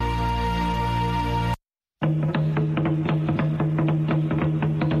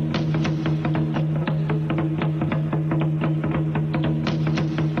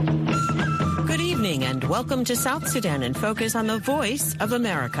Welcome to South Sudan in Focus on the Voice of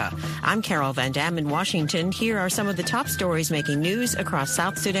America. I'm Carol Van Dam in Washington. Here are some of the top stories making news across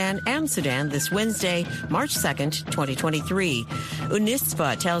South Sudan and Sudan this Wednesday, March 2nd, 2023.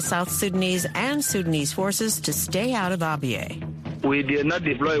 UNISFA tells South Sudanese and Sudanese forces to stay out of Abyei. We did not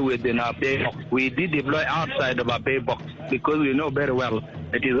deploy within our bay box. We did deploy outside of our bay box because we know very well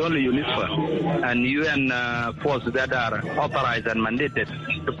it is only UNISFA and UN forces that are authorized and mandated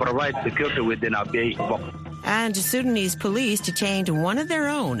to provide security within our bay box. And Sudanese police detained one of their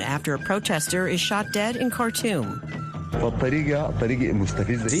own after a protester is shot dead in Khartoum. This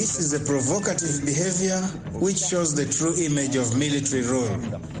is a provocative behavior which shows the true image of military rule.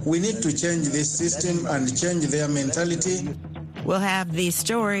 We need to change this system and change their mentality. We'll have these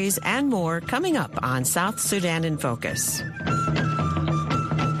stories and more coming up on South Sudan in Focus.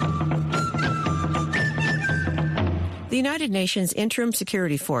 The United Nations Interim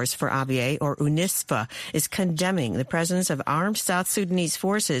Security Force for Abyei, or UNISFA, is condemning the presence of armed South Sudanese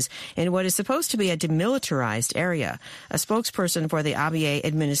forces in what is supposed to be a demilitarized area. A spokesperson for the Abyei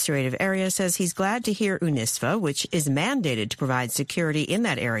administrative area says he's glad to hear UNISFA, which is mandated to provide security in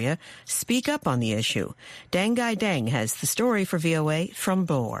that area, speak up on the issue. Dangai Deng has the story for VOA from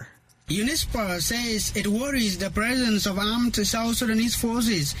Bor. UNISFA says it worries the presence of armed South Sudanese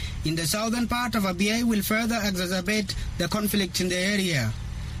forces in the southern part of Abyei will further exacerbate the conflict in the area.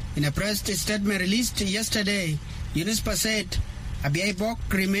 In a press statement released yesterday, UNISFA said Abyei Bok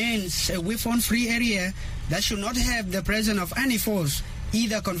remains a weapon-free area that should not have the presence of any force,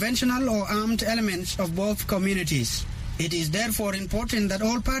 either conventional or armed elements of both communities. It is therefore important that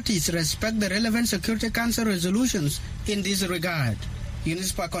all parties respect the relevant Security Council resolutions in this regard.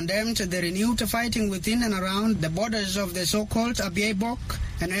 UNISFA condemned the renewed fighting within and around the borders of the so-called Abyei Bok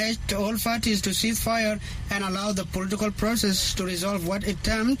and urged all parties to cease fire and allow the political process to resolve what it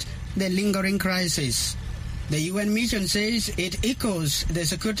termed the lingering crisis. The UN mission says it echoes the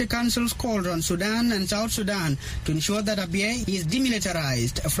Security Council's call on Sudan and South Sudan to ensure that Abyei is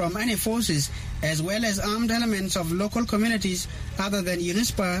demilitarized from any forces as well as armed elements of local communities other than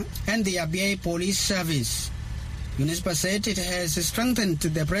UNISFA and the Abyei Police Service. UNISFA said it has strengthened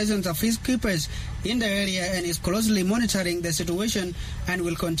the presence of peacekeepers in the area and is closely monitoring the situation and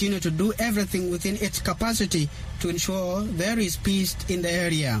will continue to do everything within its capacity to ensure there is peace in the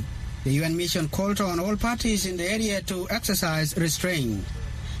area. The UN mission called on all parties in the area to exercise restraint.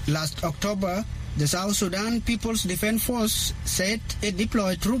 Last October, the South Sudan People's Defense Force said it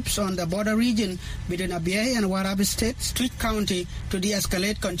deployed troops on the border region between Abyei and Warab States, Tweed County, to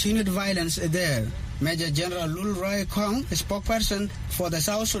de-escalate continued violence there. Major General Lul Roy Kong, a spokesperson for the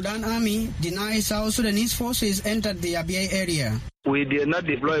South Sudan Army, denies South Sudanese forces entered the Abyei area. We did not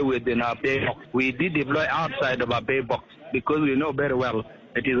deploy within our bay box. We did deploy outside of our bay box because we know very well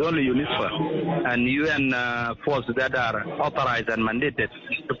it is only UNISFA and UN forces that are authorized and mandated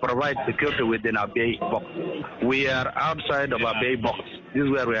to provide security within our bay box. We are outside of our bay box. This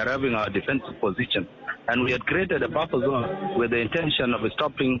is where we are having our defensive position. And we had created a buffer zone with the intention of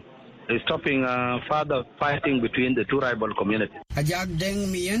stopping further fighting between the two rival communities. Ajak Deng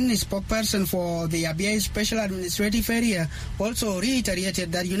Mien, spokesperson for the Abyei Special Administrative Area, also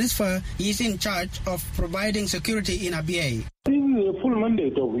reiterated that UNISFA is in charge of providing security in Abyei. This is a full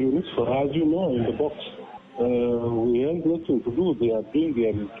mandate of UNISFA, as you know, in the box. We have nothing to do. They are doing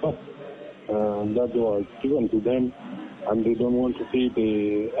their job that was given to them, and they don't want to see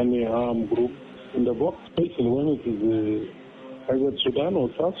any armed group in the box, especially when it is either Sudan or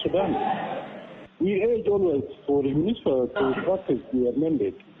South Sudan. We urge always for UNISFA to practice their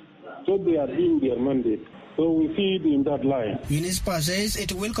mandate. So they are doing their mandate. So we see it in that line. UNISFA says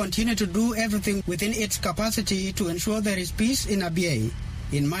it will continue to do everything within its capacity to ensure there is peace in Abyei.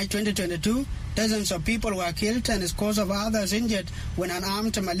 In March 2022, dozens of people were killed and scores of others injured when an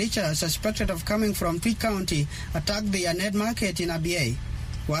armed militia suspected of coming from Tweed County attacked the Aned market in Abyei.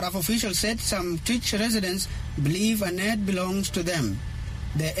 Warab officials said some Twitch residents believe Aned belongs to them.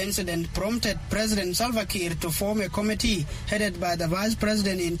 The incident prompted President Salva Kiir to form a committee headed by the Vice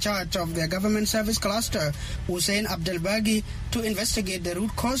President in charge of the Government Service Cluster, Hussein Abdelbagi, to investigate the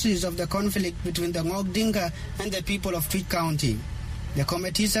root causes of the conflict between the Ngok Dinka and the people of Tweed County. The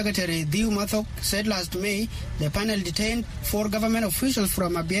committee secretary, Diu Mathok, said last May the panel detained 4 government officials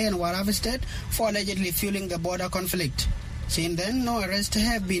from Abyei and Warab State for allegedly fueling the border conflict. Since then, no arrests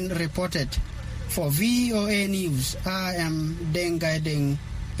have been reported. For VOA News, I am Dengai Deng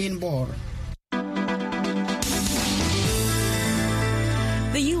in Bor.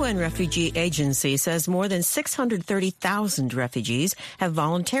 The UN Refugee Agency says more than 630,000 refugees have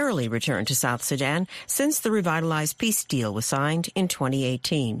voluntarily returned to South Sudan since the revitalized peace deal was signed in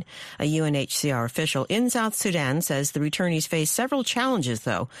 2018. A UNHCR official in South Sudan says the returnees face several challenges,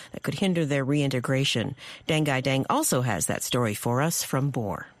 though, that could hinder their reintegration. Dengai Deng also has that story for us from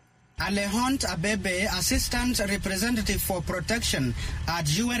Bor. Alehont Abebe, Assistant Representative for Protection at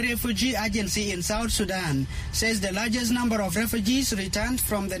UN Refugee Agency in South Sudan, says the largest number of refugees returned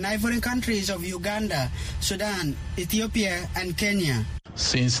from the neighboring countries of Uganda, Sudan, Ethiopia, and Kenya.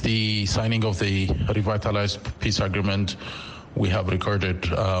 Since the signing of the revitalized peace agreement, we have recorded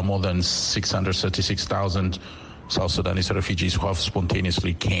more than 636,000 South Sudanese refugees who have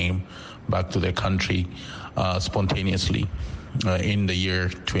spontaneously came back to their country spontaneously. In the year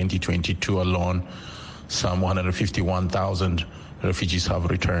 2022 alone, some 151,000 refugees have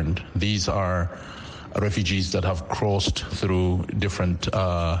returned. These are refugees that have crossed through different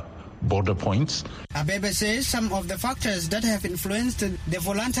border points. Abebe says some of the factors that have influenced the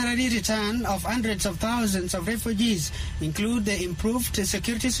voluntary return of hundreds of thousands of refugees include the improved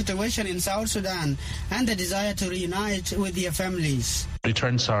security situation in South Sudan and the desire to reunite with their families.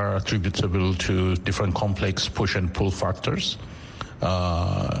 Returns are attributable to different complex push and pull factors.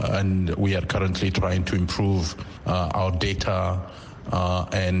 And we are currently trying to improve our data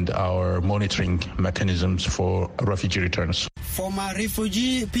and our monitoring mechanisms for refugee returns. Former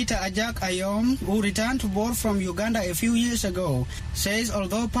refugee Peter Ajak Ayom, who returned to Bor from Uganda a few years ago, says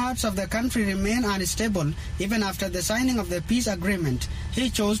although parts of the country remain unstable even after the signing of the peace agreement, he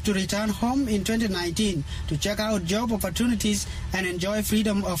chose to return home in 2019 to check out job opportunities and enjoy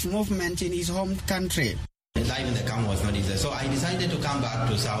freedom of movement in his home country. Life in the camp was not easy, so I decided to come back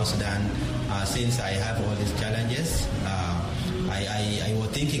to South Sudan since I have all these challenges. I was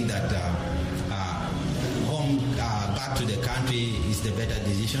thinking that home back to the country is the better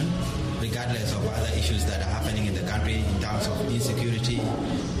decision, regardless of other issues that are happening in the country in terms of insecurity,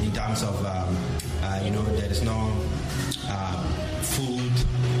 in terms of there is no food,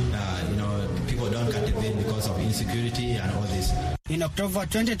 people don't cultivate because of insecurity and all this. In October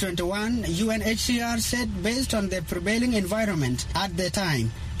 2021, UNHCR said based on the prevailing environment at the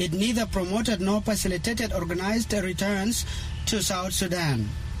time, it neither promoted nor facilitated organized returns to South Sudan.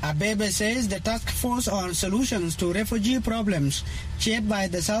 Abebe says the task force on solutions to refugee problems, chaired by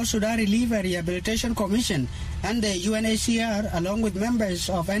the South Sudan Relief and Rehabilitation Commission and the UNHCR, along with members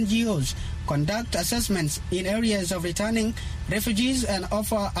of NGOs, conduct assessments in areas of returning refugees and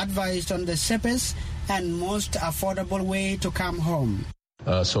offer advice on the safest and most affordable way to come home.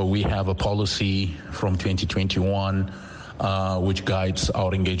 So we have a policy from 2021 which guides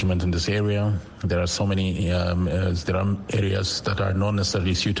our engagement in this area. There are so many there are areas that are not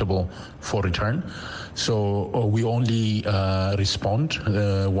necessarily suitable for return. So we only respond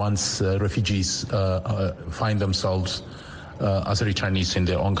once refugees find themselves as returnees in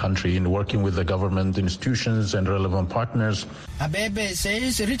their own country, in working with the government institutions and relevant partners. Abebe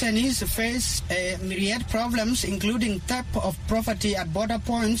says returnees face a myriad problems, including theft of property at border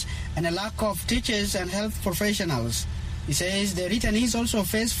points and a lack of teachers and health professionals. He says the returnees also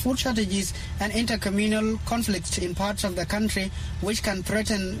face food shortages and intercommunal conflicts in parts of the country which can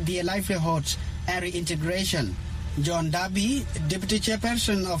threaten their livelihoods and reintegration. John Darby, Deputy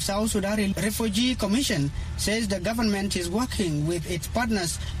Chairperson of South Sudan Refugee Commission, says the government is working with its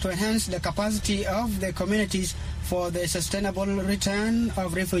partners to enhance the capacity of the communities for the sustainable return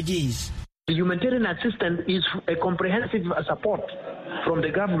of refugees. The humanitarian assistance is a comprehensive support from the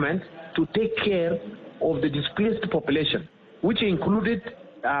government to take care of the displaced population, which included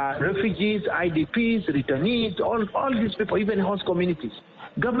refugees, IDPs, returnees, all these people, even host communities.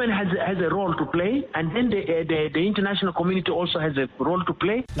 Government has a role to play, and then the international community also has a role to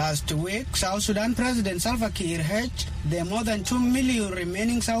play. Last week, South Sudan President Salva Kiir urged the more than 2 million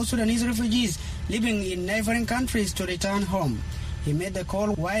remaining South Sudanese refugees living in neighboring countries to return home. He made the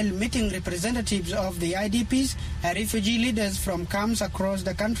call while meeting representatives of the IDPs and refugee leaders from camps across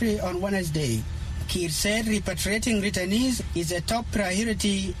the country on Wednesday. Kiir said repatriating returnees is a top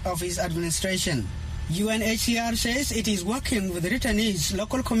priority of his administration. UNHCR says it is working with returnees,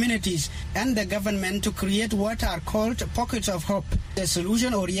 local communities, and the government to create what are called pockets of hope, a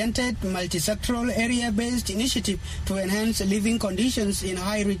solution-oriented, multi-sectoral, area-based initiative to enhance living conditions in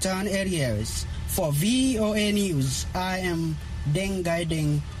high-return areas. For VOA News, I am Dengai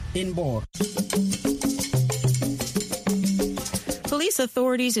Deng in Bor. Police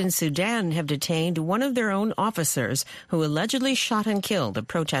authorities in Sudan have detained one of their own officers who allegedly shot and killed a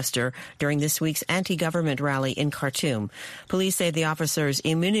protester during this week's anti-government rally in Khartoum. Police say the officer's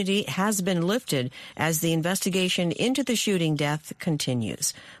immunity has been lifted as the investigation into the shooting death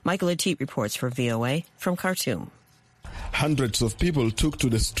continues. Michael Atit reports for VOA from Khartoum. Hundreds of people took to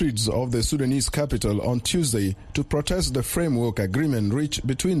the streets of the Sudanese capital on Tuesday to protest the framework agreement reached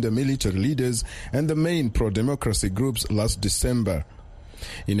between the military leaders and the main pro-democracy groups last December.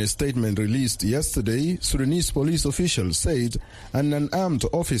 In a statement released yesterday, Sudanese police officials said an unarmed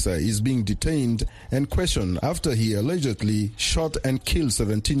officer is being detained and questioned after he allegedly shot and killed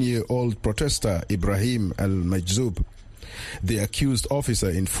 17-year-old protester Ibrahim Al-Majzoub. The accused officer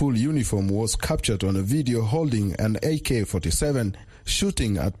in full uniform was captured on a video holding an AK-47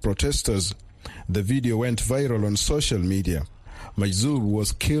 shooting at protesters. The video went viral on social media. Majzoub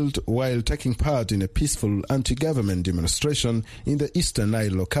was killed while taking part in a peaceful anti-government demonstration in the Eastern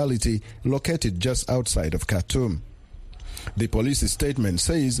Nile locality located just outside of Khartoum. The police statement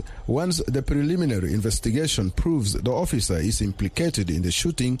says once the preliminary investigation proves the officer is implicated in the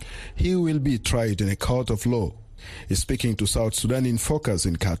shooting, he will be tried in a court of law. Speaking to South Sudan in Focus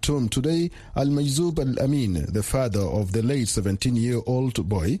in Khartoum today, Al-Majzoub Al-Amin, the father of the late 17-year-old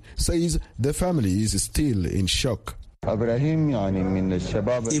boy, says the family is still in shock. Ibrahim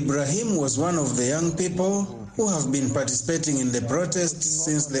was one of the young people who have been participating in the protests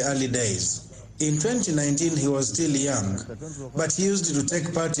since the early days. In 2019, he was still young, but he used to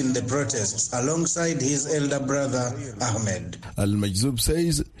take part in the protests alongside his elder brother, Ahmed. Al-Majzoub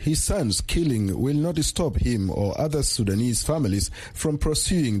says his son's killing will not stop him or other Sudanese families from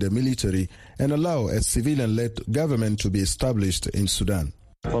pursuing the military and allow a civilian-led government to be established in Sudan.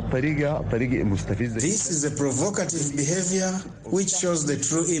 This is a provocative behavior which shows the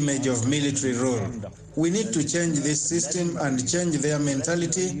true image of military rule. We need to change this system and change their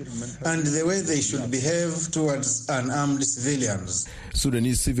mentality and the way they should behave towards unarmed civilians.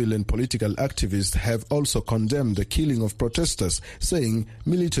 Sudanese civil and political activists have also condemned the killing of protesters, saying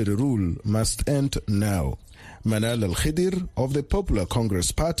military rule must end now. Manal Al-Khidir of the Popular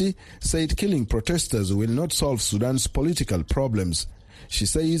Congress Party said killing protesters will not solve Sudan's political problems. She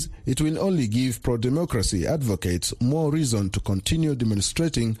says it will only give pro-democracy advocates more reason to continue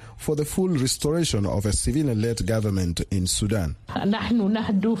demonstrating for the full restoration of a civilian-led government in Sudan.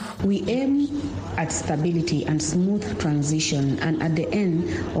 We aim at stability and smooth transition, and at the end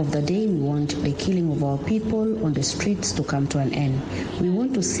of the day we want the killing of our people on the streets to come to an end. We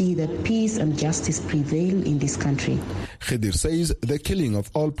want to see that peace and justice prevail in this country. Khidir says the killing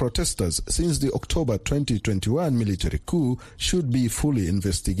of all protesters since the October 2021 military coup should be fully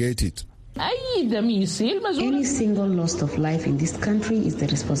investigated. Any single loss of life in this country is the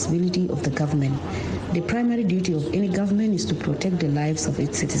responsibility of the government. The primary duty of any government is to protect the lives of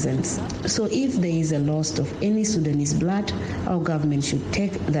its citizens. So if there is a loss of any Sudanese blood, our government should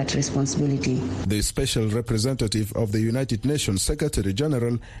take that responsibility. The special representative of the United Nations Secretary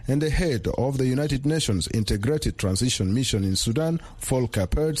General and the head of the United Nations Integrated Transition Mission in Sudan, Volker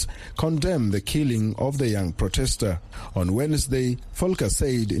Perthes, condemned the killing of the young protester. On Wednesday, Volker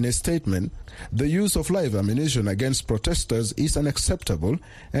said in a statement, the use of live ammunition against protesters is unacceptable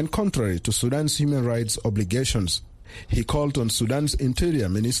and contrary to Sudan's human rights obligations. He called on Sudan's Interior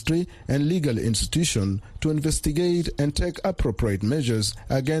Ministry and legal institution to investigate and take appropriate measures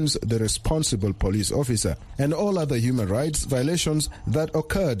against the responsible police officer and all other human rights violations that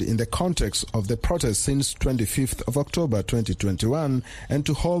occurred in the context of the protest since 25th of October 2021 and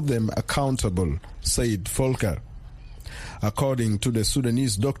to hold them accountable, said Volker. According to the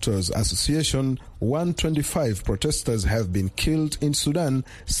Sudanese Doctors Association, 125 protesters have been killed in Sudan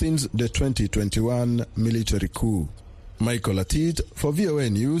since the 2021 military coup. Michael Atit for VOA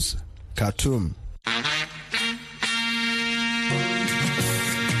News, Khartoum.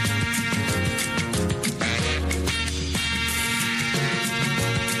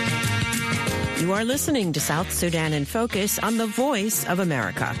 You are listening to South Sudan in Focus on the Voice of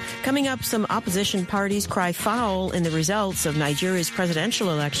America. Coming up, some opposition parties cry foul in the results of Nigeria's presidential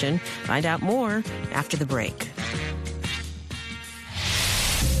election. Find out more after the break.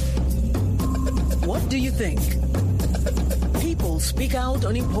 What do you think? People speak out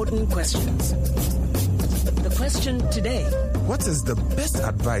on important questions. The question today: what is the best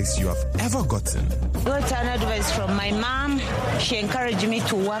advice you have ever gotten? Got an advice from my mom. She encouraged me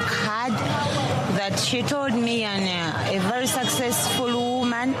to work hard. That she told me a very successful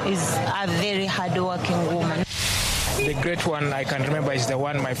woman is a very hard-working woman. The The great one I can remember is the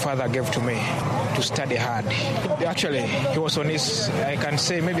one my father gave to me to study hard. Actually, he was on his, I can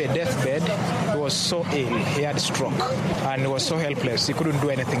say, maybe a deathbed. He was so ill. He had stroke and he was so helpless. He couldn't do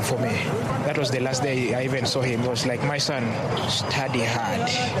anything for me. That was the last day I even saw him. It was like, my son, study hard.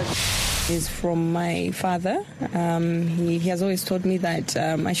 Is from my father. He has always told me that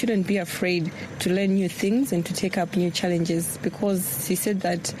I shouldn't be afraid to learn new things and to take up new challenges, because he said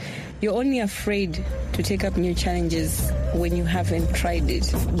that you're only afraid to take up new challenges when you haven't tried it.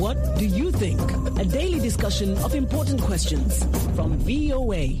 What do you think? A daily discussion of important questions from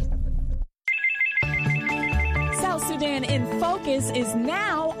VOA. South Sudan in Focus is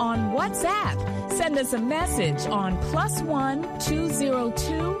now on WhatsApp. Send us a message on +1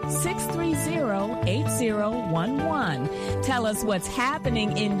 202 630 8011. Tell us what's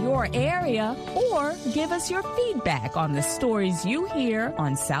happening in your area or give us your feedback on the stories you hear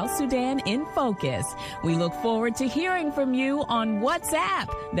on South Sudan in Focus. We look forward to hearing from you on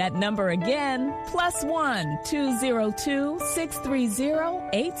WhatsApp. That number again, +1 202 630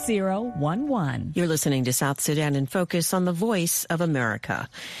 8011. You're listening to South Sudan in Focus on the Voice of America.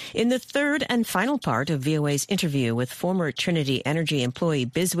 In the third and final part of VOA's interview with former Trinity Energy employee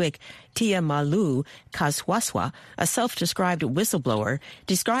Biswik Tiamalu Kaswaswa, a self-described whistleblower,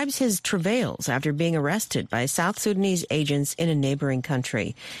 describes his travails after being arrested by South Sudanese agents in a neighboring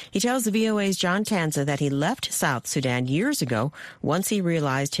country. He tells the VOA's John Tanza that he left South Sudan years ago once he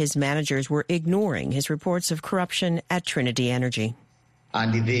realized his managers were ignoring his reports of corruption at Trinity Energy.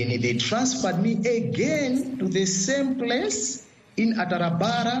 And then they transferred me again to the same place in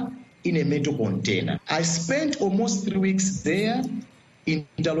Atarabara in a metal container. I spent almost 3 weeks there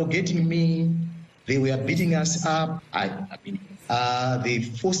interrogating me. They were beating us up. They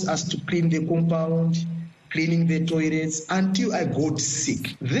forced us to clean the compound, cleaning the toilets until I got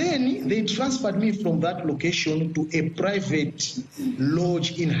sick. Then they transferred me from that location to a private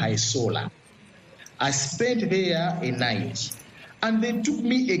lodge in Haisola. I spent there a night. And they took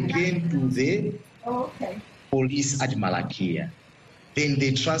me again to the police at Malakia. Then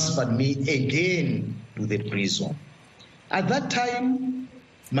they transferred me again to the prison. At that time,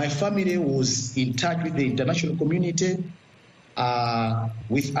 my family was in touch with the international community,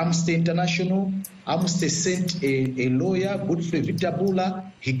 with Amnesty International. Amnesty sent a lawyer, Godfrey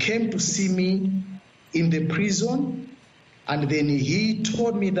Vitabula. He came to see me in the prison. And then he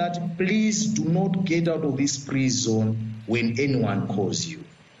told me that, please do not get out of this prison when anyone calls you.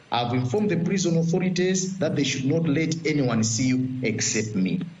 I've informed the prison authorities that they should not let anyone see you except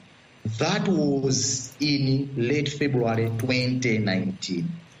me. That was in late February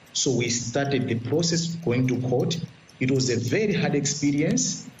 2019. So we started the process of going to court. It was a very hard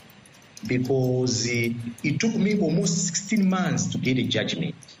experience because it took me almost 16 months to get a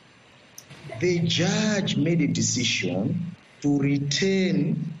judgment. The judge made a decision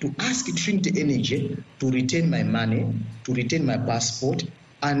to ask Trinity Energy to retain my money, to retain my passport,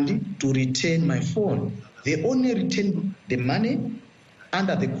 and to retain my phone. They only retained the money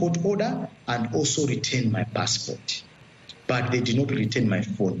under the court order and also retained my passport. But they did not retain my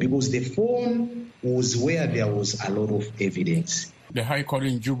phone because the phone was where there was a lot of evidence. The High Court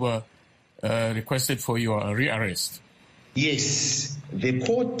in Juba requested for your rearrest. Yes, the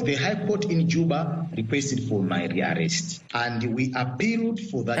High Court in Juba requested for my rearrest, and we appealed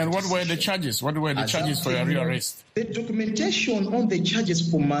for that. And what were the charges? What were the charges for your rearrest? The documentation on the charges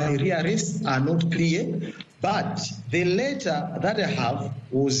for my rearrest are not clear, but the letter that I have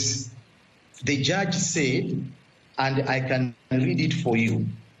was, the judge said, and I can read it for you.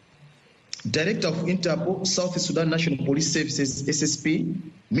 Director of Interpol, South Sudan National Police Services, SSP,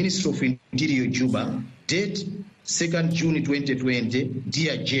 Minister of Interior, Juba, date 2nd June 2020,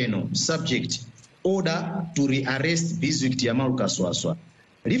 dear General, subject, order to rearrest Biswik Tiamalu Kaswaswa.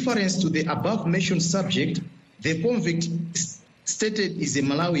 Reference to the above-mentioned subject, the convict stated is a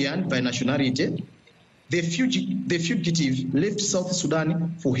Malawian by nationality. The fugitive left South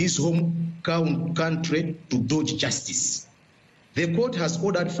Sudan for his home country to dodge justice. The court has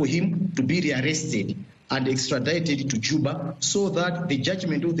ordered for him to be rearrested and extradited to Juba so that the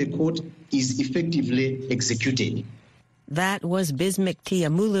judgment of the court is effectively executed. That was Biswik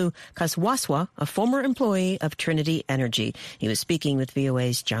Tiamalu Kaswaswa, a former employee of Trinity Energy. He was speaking with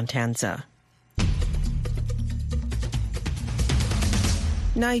VOA's John Tanza.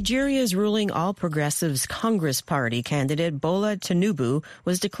 Nigeria's ruling All Progressives Congress Party candidate Bola Tinubu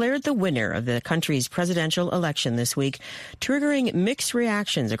was declared the winner of the country's presidential election this week, triggering mixed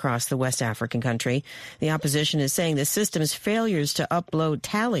reactions across the West African country. The opposition is saying the system's failures to upload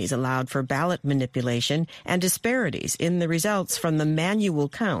tallies allowed for ballot manipulation and disparities in the results from the manual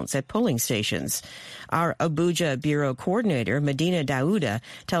counts at polling stations. Our Abuja bureau coordinator, Medina Dauda,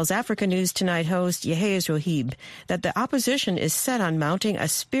 tells Africa News Tonight host Yahya Zohib that the opposition is set on mounting a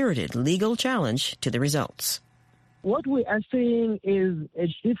spirited legal challenge to the results. What we are seeing is a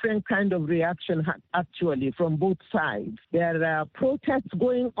different kind of reaction, actually, from both sides. There are protests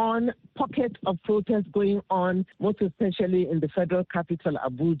going on, pockets of protests going on, most especially in the federal capital,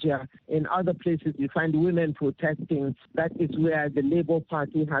 Abuja. In other places, you find women protesting. That is where the Labour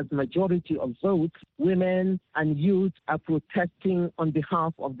Party has majority of votes. Women and youth are protesting on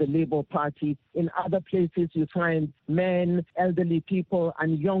behalf of the Labour Party. In other places, you find men, elderly people,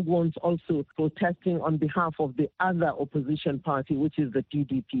 and young ones also protesting on behalf of the other opposition party, which is the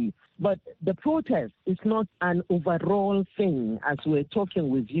PDP. But the protest is not an overall thing, as we're talking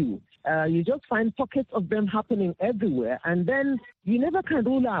with you. You just find pockets of them happening everywhere. And then you never can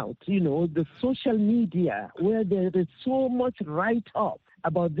rule out, the social media where there is so much write-up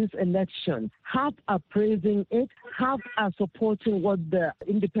about this election. Half are praising it, half are supporting what the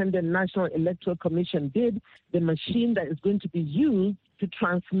Independent National Electoral Commission did, the machine that is going to be used to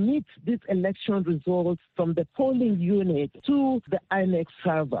transmit these election results from the polling unit to the INEC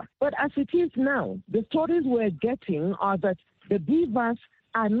server. But as it is now, the stories we're getting are that the BVAS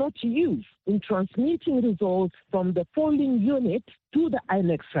are not used in transmitting results from the polling unit to the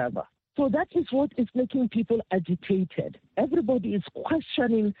INEC server. So that is what is making people agitated. Everybody is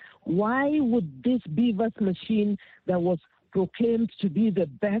questioning why would this BVAS machine that was proclaimed to be the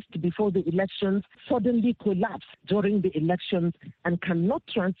best before the elections suddenly collapse during the elections and cannot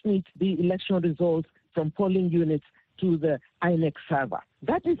transmit the election results from polling units to the INEC server.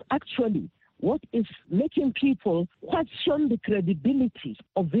 That is actually what is making people question the credibility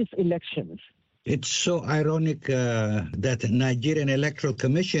of these elections. It's so ironic that Nigerian Electoral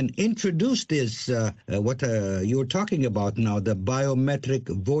Commission introduced this, what you're talking about now, the biometric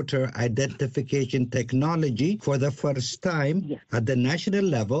voter identification technology for the first time at the national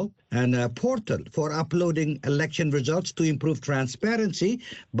level, and a portal for uploading election results to improve transparency,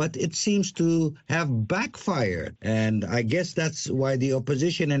 but it seems to have backfired. And I guess that's why the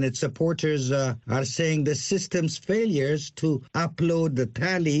opposition and its supporters are saying the system's failures to upload the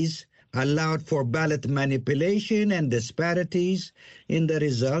tallies allowed for ballot manipulation and disparities in the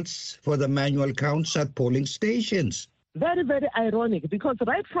results for the manual counts at polling stations. Very, very ironic, because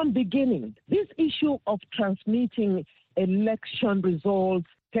right from beginning, this issue of transmitting election results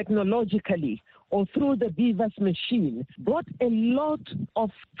technologically or through the BVAS machine brought a lot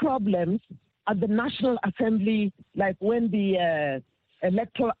of problems at the National Assembly, like when the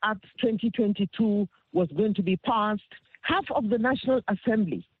Electoral Act 2022 was going to be passed. Half of the National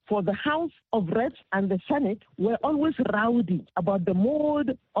Assembly for the House of Reps and the Senate were always rowdy about the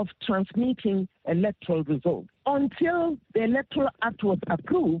mode of transmitting electoral results. Until the Electoral Act was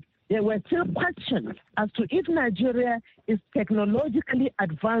approved, there were still questions as to if Nigeria is technologically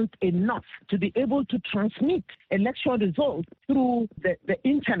advanced enough to be able to transmit election results through the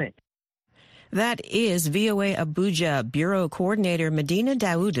internet. That is VOA Abuja Bureau Coordinator Medina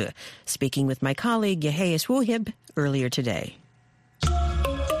Dauda speaking with my colleague Yahya Zohib earlier today.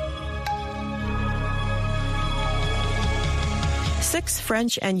 Six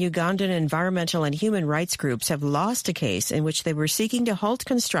French and Ugandan environmental and human rights groups have lost a case in which they were seeking to halt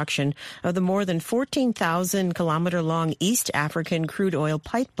construction of the more than 14,000-kilometer-long East African crude oil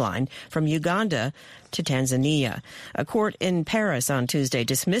pipeline from Uganda to Tanzania. A court in Paris on Tuesday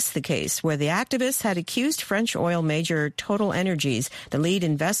dismissed the case where the activists had accused French oil major Total Energies, the lead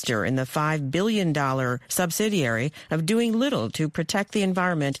investor in the $5 billion subsidiary, of doing little to protect the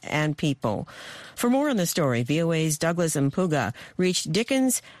environment and people. For more on the story, VOA's Douglas Mpuga reached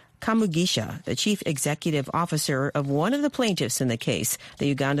Dickens Kamugisha, the chief executive officer of one of the plaintiffs in the case, the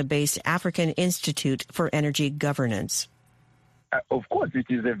Uganda-based African Institute for Energy Governance. Of course, it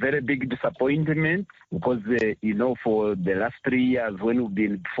is a very big disappointment because, for the last 3 years when we've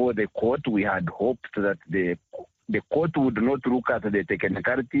been before the court, we had hoped that the court would not look at the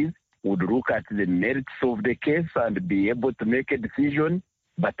technicalities, would look at the merits of the case and be able to make a decision.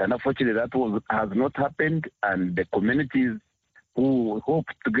 But unfortunately, that has not happened, and the communities who hope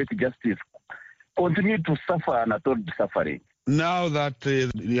to get justice continue to suffer untold suffering. Now that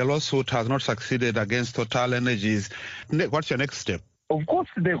the lawsuit has not succeeded against Total Energies, what's your next step? Of course,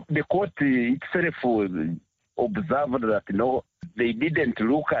 the court itself observed that, they didn't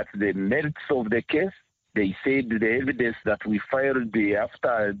look at the merits of the case. They said the evidence that we filed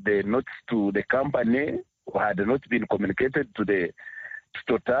after the notice to the company had not been communicated to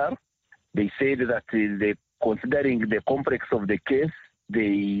Total. They said that considering the complex of the case,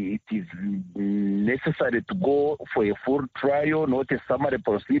 it is necessary to go for a full trial, not a summary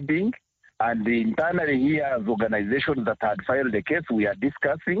proceeding. And internally here, as organizations that had filed the case, we are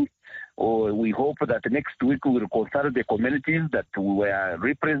discussing. We hope that next week we will consult the communities that we were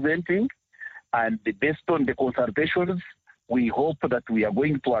representing. And based on the consultations, we hope that we are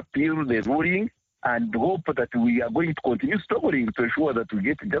going to appeal the ruling and hope that we are going to continue struggling to ensure that we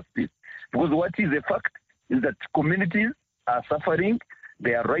get justice. Because what is a fact is that communities are suffering,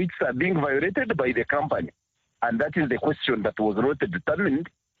 their rights are being violated by the company. And that is the question that was not determined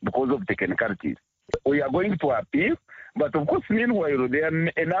because of technicalities. We are going to appeal, but of course, meanwhile, there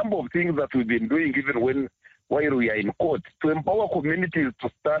are a number of things that we've been doing even while we are in court to empower communities to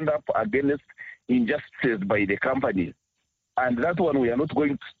stand up against injustices by the companies. And that one we are not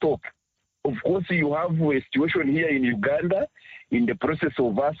going to stop. Of course, you have a situation here in Uganda in the process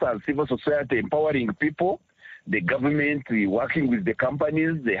of us as civil society empowering people. The government, working with the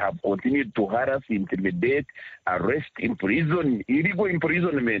companies, they have continued to harass, intimidate, arrest, imprison, illegal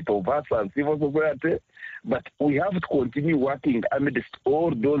imprisonment of us as civil society. But we have to continue working amidst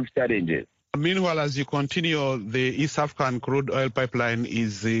all those challenges. Meanwhile, as you continue, the East African crude oil pipeline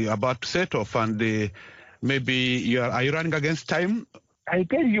is about to set off, and maybe are you running against time? I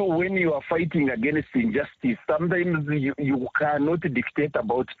tell you, when you are fighting against injustice, sometimes you cannot dictate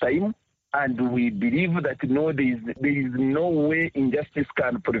about time. And we believe that there is no way injustice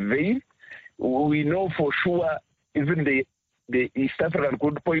can prevail. We know for sure even the East African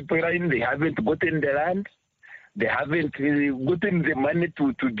crude pipeline, they haven't gotten the land. They haven't gotten the money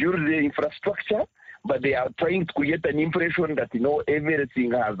to build the infrastructure, but they are trying to create an impression that,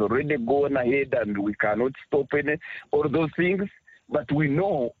 everything has already gone ahead and we cannot stop all those things. But we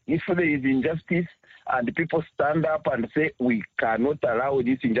know if there is injustice and people stand up and say, we cannot allow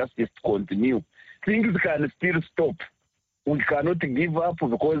this injustice to continue, things can still stop. We cannot give up,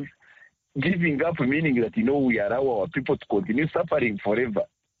 because giving up meaning that, we allow our people to continue suffering forever.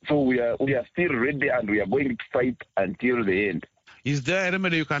 So we are still ready, and we are going to fight until the end. Is there a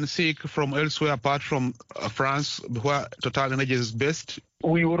remedy you can seek from elsewhere apart from France, where Total Energy is based?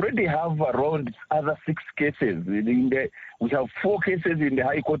 We already have around other 6 cases. We have 4 cases in the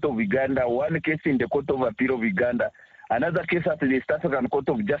High Court of Uganda, 1 case in the Court of Appeal of Uganda, another case at the East African Court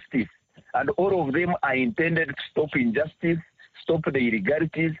of Justice. And all of them are intended to stop injustice, stop the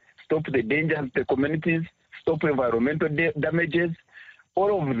illegalities, stop the dangers to the communities, stop environmental damages,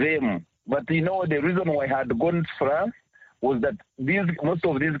 all of them. But the reason why I had gone to France was that most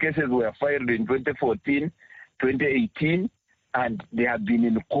of these cases were filed in 2014, 2018, and they have been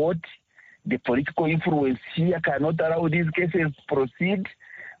in court. The political influence here cannot allow these cases to proceed.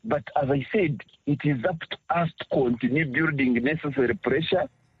 But as I said, it is up to us to continue building necessary pressure.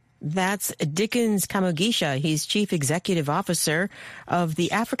 That's Dickens Kamugisha. He's Chief Executive Officer of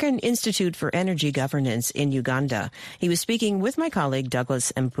the African Institute for Energy Governance in Uganda. He was speaking with my colleague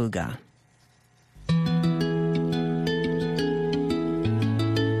Douglas Mpuga.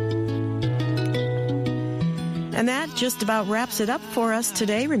 And that just about wraps it up for us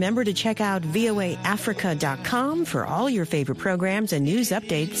today. Remember to check out voaafrica.com for all your favorite programs and news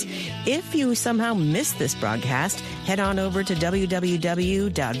updates. If you somehow missed this broadcast, head on over to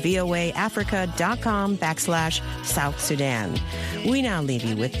www.voaafrica.com/South Sudan. We now leave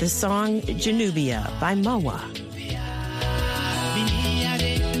you with the song Janubia by Moa.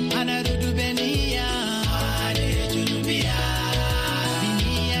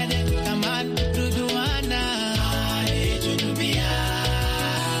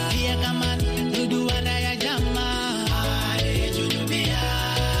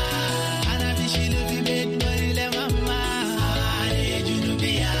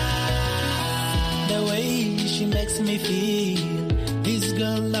 Me feel this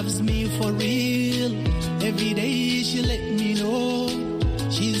girl loves me for real. Every day she let me know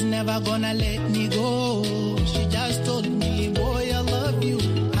she's never gonna let me go. She just told me, boy, I love you.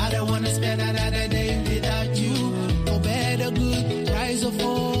 I don't wanna spend another day without you. No better good, rise or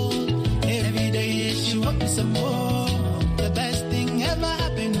fall. Every day she wants me some more. The best thing ever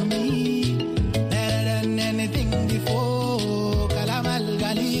happened to me, better than anything before. Kalamal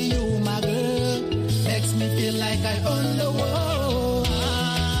Gali, you my girl, makes me feel like I own the world.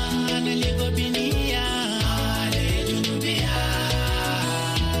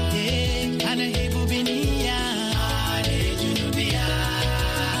 Yeah,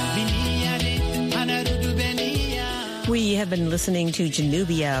 been listening to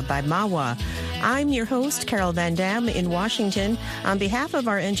Janubia by Mawa. I'm your host, Carol Van Dam in Washington. On behalf of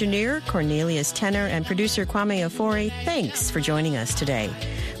our engineer, Cornelius Tenner, and producer Kwame Afori, thanks for joining us today.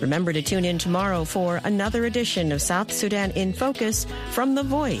 Remember to tune in tomorrow for another edition of South Sudan in Focus from the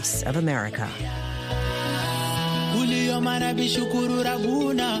Voice of America. Kulia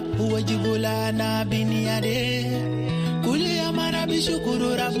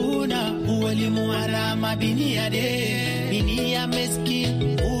bishukuru Rabuna uwalimu harama biniade binia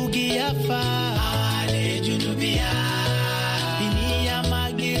meskin ugiafa